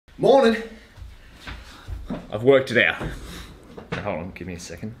Morning. I've worked it out. Now, hold on, give me a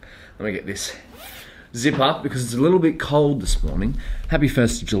second. Let me get this zip up because it's a little bit cold this morning. Happy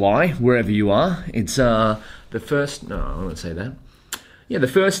 1st of July, wherever you are. It's the first, no, I won't say that. Yeah, the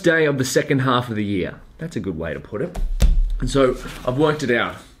first day of the second half of the year. That's a good way to put it. And so I've worked it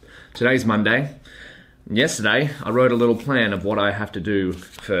out. Today's Monday. Yesterday, I wrote a little plan of what I have to do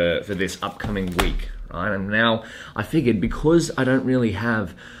for this upcoming week, right? And now I figured because I don't really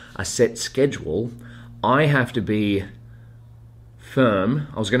have a set schedule, I have to be firm.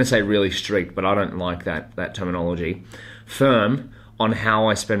 I was going to say really strict, but I don't like that terminology. Firm on how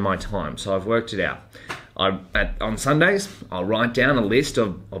I spend my time. So I've worked it out. On Sundays, I'll write down a list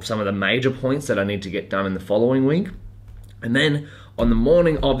of some of the major points that I need to get done in the following week. And then on the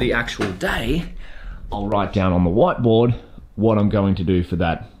morning of the actual day, I'll write down on the whiteboard what I'm going to do for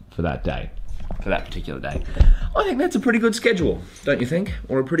that day, for that particular day. I think that's a pretty good schedule, don't you think?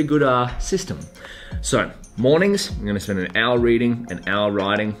 Or a pretty good system. So, mornings, I'm gonna spend an hour reading, an hour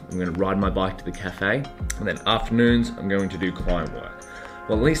writing, I'm gonna ride my bike to the cafe, and then afternoons, I'm going to do client work.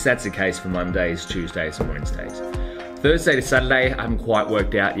 Well, at least that's the case for Mondays, Tuesdays, and Wednesdays. Thursday to Saturday, I haven't quite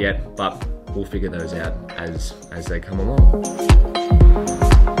worked out yet, but we'll figure those out as they come along.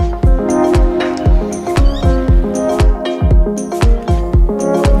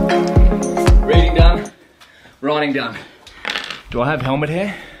 Writing done. Do I have helmet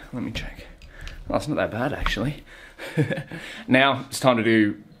hair? Let me check. Oh, it's not that bad actually. Now it's time to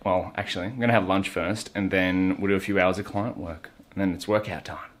do, well actually, I'm gonna have lunch first and then we'll do a few hours of client work and then it's workout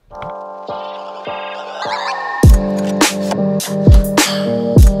time.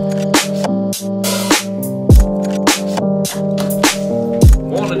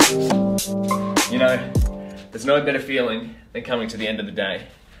 Morning. You know, there's no better feeling than coming to the end of the day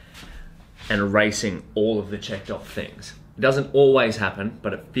and erasing all of the checked off things. It doesn't always happen,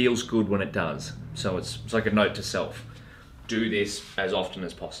 but it feels good when it does. So it's like a note to self. Do this as often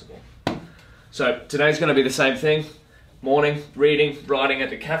as possible. So today's gonna be the same thing. Morning, reading, writing at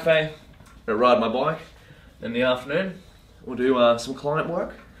the cafe. I'm gonna ride my bike. In the afternoon, we'll do some client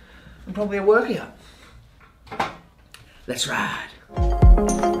work and probably a workout. Let's ride.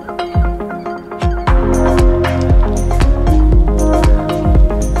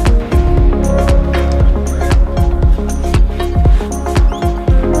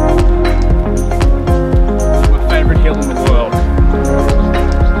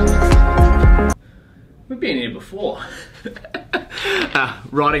 Before.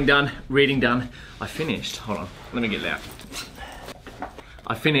 Writing done, reading done. I finished, hold on, let me get that.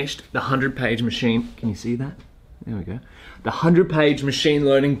 I finished the 100-page machine, can you see that? There we go. The 100-page machine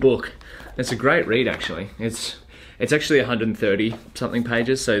learning book. It's a great read actually. It's actually 130 something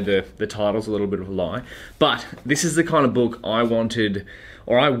pages, so the title's a little bit of a lie. But this is the kind of book I wanted,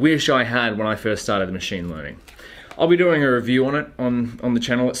 or I wish I had when I first started machine learning. I'll be doing a review on it on the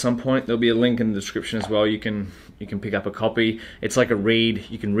channel at some point. There'll be a link in the description as well. You can pick up a copy. It's like a read.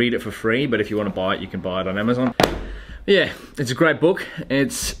 You can read it for free, but if you want to buy it, you can buy it on Amazon. Yeah, it's a great book.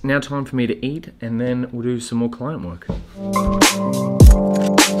 It's now time for me to eat, and then we'll do some more client work.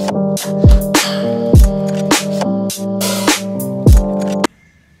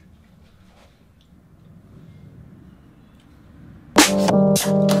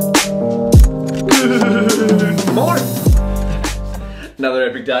 Good morning! Another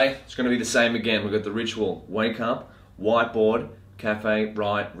epic day. It's going to be the same again. We've got the ritual. Wake up, whiteboard, cafe,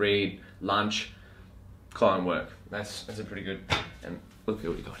 write, read, lunch, client work. That's a pretty good. And look at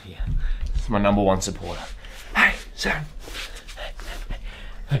what we got here. This is my #1 supporter. Hey, Sam.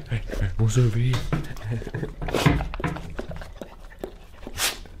 Hey, what's over here?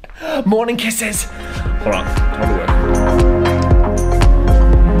 Morning kisses! Alright, time to work.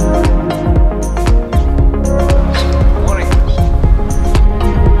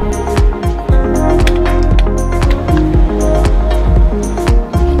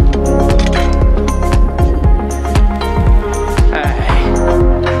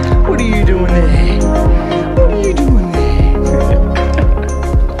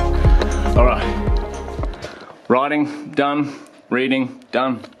 Writing, done. Reading,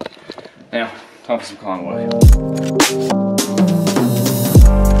 done. Now, time for some client work.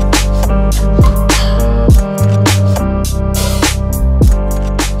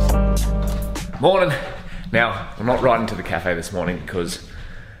 Morning. Now, I'm not riding to the cafe this morning because...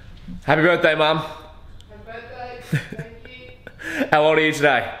 Happy birthday, Mum. Happy birthday. Thank you. How old are you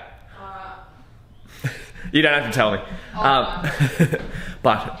today? You don't have to tell me.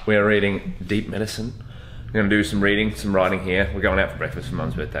 But we're reading Deep Medicine. We're going to do some reading, some writing here. We're going out for breakfast for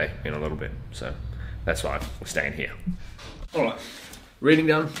Mum's birthday in a little bit, so that's why we're staying here. All right, reading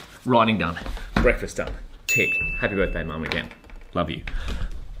done, Writing done. Breakfast done. Tick. Happy birthday, Mum, again. Love you.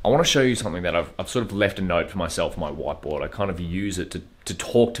 I want to show you something that I've sort of left a note for myself on my whiteboard. I kind of use it to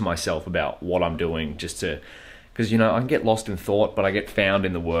talk to myself about what I'm doing, just to, because, you know, I can get lost in thought, but I get found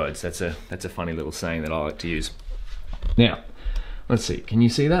in the words. That's a funny little saying that I like to use. Now, let's see. Can you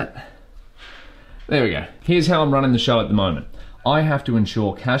see that? There we go. Here's how I'm running the show at the moment. I have to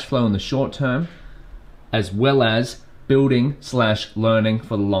ensure cash flow in the short term, as well as building/learning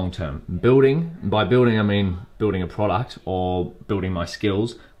for the long term. Building, by building I mean building a product or building my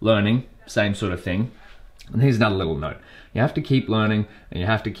skills. Learning, same sort of thing. And here's another little note. You have to keep learning and you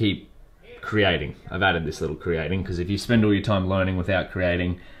have to keep creating. I've added this little creating because if you spend all your time learning without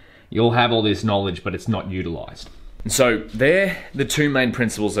creating, you'll have all this knowledge but it's not utilized. And so they're the two main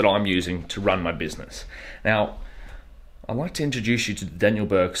principles that I'm using to run my business. Now, I'd like to introduce you to the Daniel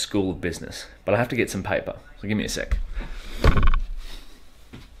Bourke School of Business, but I have to get some paper, so give me a sec.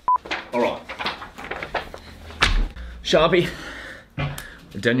 All right. Sharpie,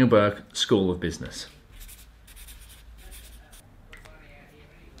 the Daniel Bourke School of Business.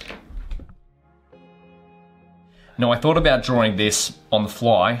 Now, I thought about drawing this on the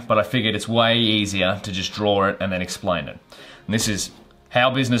fly, but I figured it's way easier to just draw it and then explain it. And this is how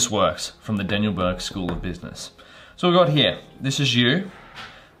business works from the Daniel Bourke School of Business. So we've got here, this is you,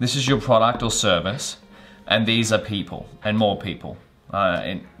 this is your product or service, and these are people and more people,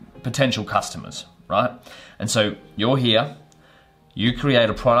 and potential customers, right? And so you're here, you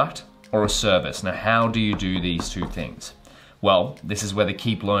create a product or a service. Now, how do you do these two things? Well, this is where the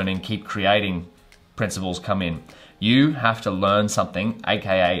keep learning, keep creating principles come in. You have to learn something,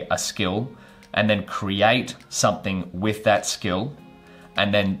 aka a skill, and then create something with that skill,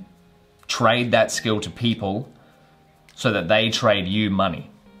 and then trade that skill to people so that they trade you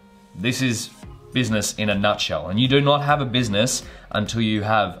money. This is business in a nutshell. And you do not have a business until you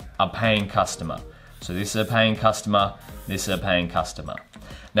have a paying customer. So this is a paying customer, this is a paying customer.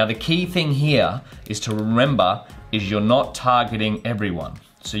 Now the key thing here is to remember is you're not targeting everyone.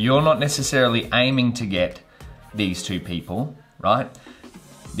 So you're not necessarily aiming to get these two people, right?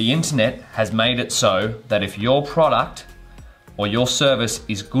 The internet has made it so that if your product or your service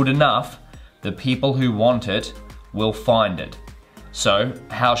is good enough, the people who want it will find it. So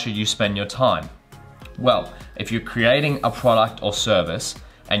how should you spend your time? Well, if you're creating a product or service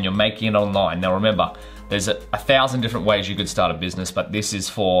and you're making it online, now remember, there's a thousand different ways you could start a business, but this is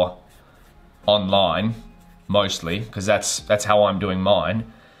for online mostly, because that's how I'm doing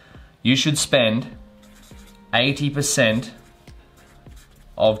mine. You should spend 80%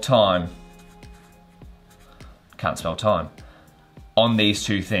 of time, can't spell time, on these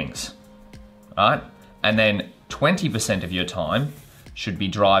two things, right? And then 20% of your time should be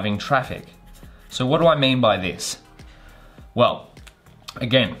driving traffic. So what do I mean by this? Well,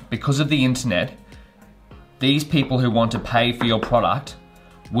 again, because of the internet, these people who want to pay for your product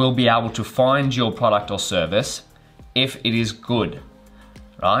will be able to find your product or service if it is good,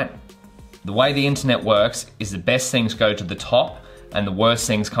 right? The way the internet works is the best things go to the top and the worst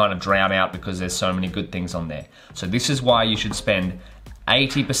things kind of drown out because there's so many good things on there. So this is why you should spend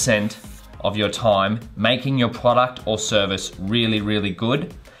 80% of your time making your product or service really, really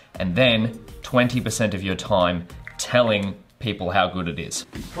good, and then 20% of your time telling people how good it is.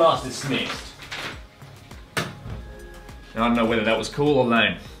 Class dismissed. Now, I don't know whether that was cool or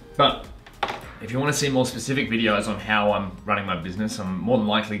lame, but if you want to see more specific videos on how I'm running my business, I'm more than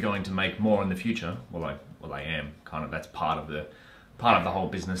likely going to make more in the future. Well, I am kind of. That's part of the whole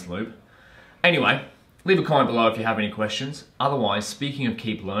business loop. Anyway, leave a comment below if you have any questions. Otherwise, speaking of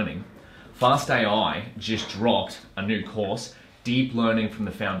keep learning, Fast AI just dropped a new course, Deep Learning from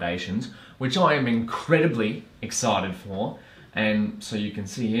the Foundations, which I am incredibly excited for. And so you can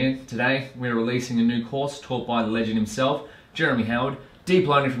see here today we're releasing a new course taught by the legend himself, Jeremy Howard. Deep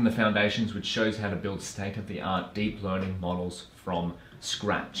Learning from the Foundations, which shows how to build state-of-the-art deep learning models from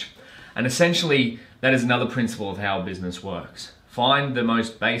scratch. And essentially, that is another principle of how business works. Find the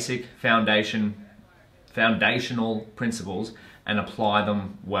most basic foundational principles and apply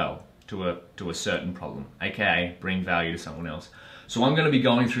them well to a certain problem, aka bring value to someone else. So I'm going to be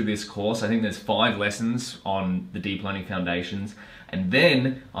going through this course. I think there's 5 lessons on the Deep Learning Foundations, and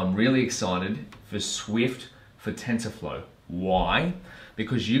then I'm really excited for Swift for TensorFlow. Why?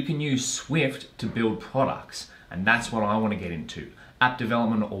 Because you can use Swift to build products, and that's what I want to get into. App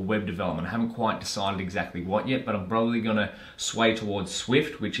development or web development. I haven't quite decided exactly what yet, but I'm probably going to sway towards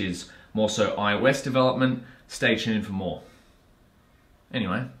Swift, which is more so iOS development. Stay tuned for more.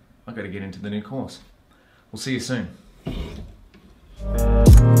 Anyway, I've got to get into the new course. We'll see you soon.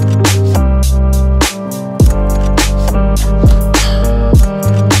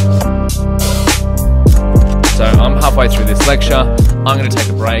 halfway through this lecture. I'm going to take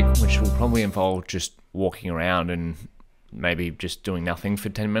a break, which will probably involve just walking around and maybe just doing nothing for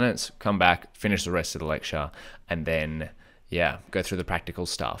 10 minutes. Come back, finish the rest of the lecture, and then, yeah, go through the practical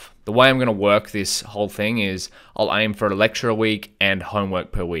stuff. The way I'm going to work this whole thing is I'll aim for a lecture a week and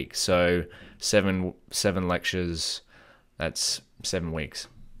homework per week. So seven lectures, that's 7 weeks.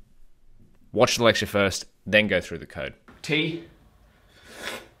 Watch the lecture first, then go through the code. Tea.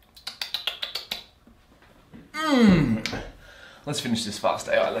 Let's finish this fast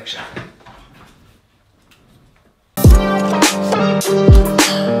AI lecture.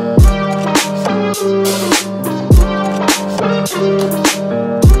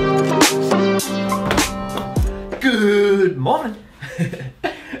 Good morning.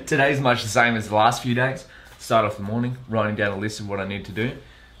 Today's much the same as the last few days. Start off the morning, writing down a list of what I need to do.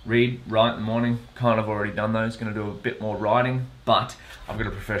 Read, write in the morning, kind of already done those. Gonna do a bit more writing, but I've got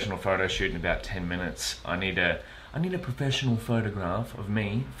a professional photo shoot in about 10 minutes. I need a professional photograph of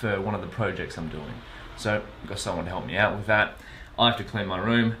me for one of the projects I'm doing. So I've got someone to help me out with that. I have to clean my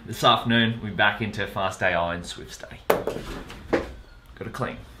room. This afternoon, we'll be back into Fast AI and Swift Study. Got to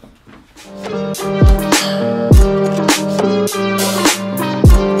clean.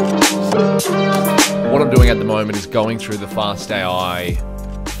 What I'm doing at the moment is going through the Fast AI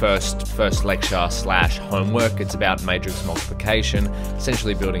first lecture / homework. It's about matrix multiplication,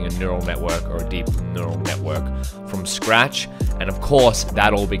 essentially building a neural network or a deep neural network from scratch. And of course,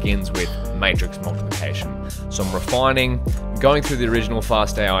 that all begins with matrix multiplication. So I'm refining, going through the original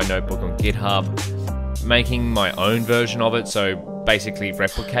Fast AI notebook on GitHub, making my own version of it. So basically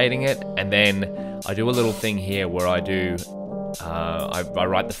replicating it. And then I do a little thing here where I do I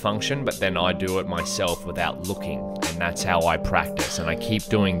write the function, but then I do it myself without looking, and that's how I practice. And I keep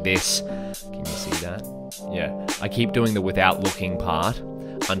doing this. Can you see that? Yeah, I keep doing the without looking part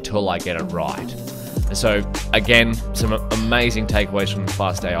until I get it right. And so again, some amazing takeaways from the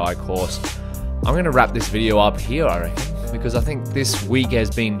Fast AI course. I'm going to wrap this video up here, I reckon, because I think this week has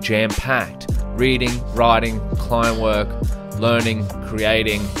been jam-packed. Reading, writing, client work, learning,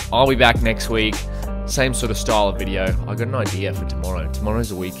 creating. I'll be back next week. Same sort of style of video. I got an idea for tomorrow.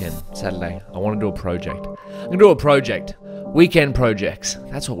 Tomorrow's a weekend, Saturday. I want to do a project. I'm going to do a project. Weekend projects.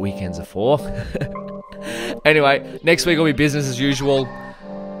 That's what weekends are for. Anyway, next week will be business as usual.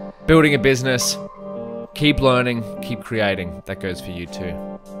 Building a business. Keep learning. Keep creating. That goes for you too.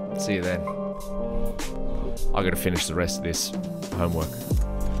 See you then. I got to finish the rest of this homework.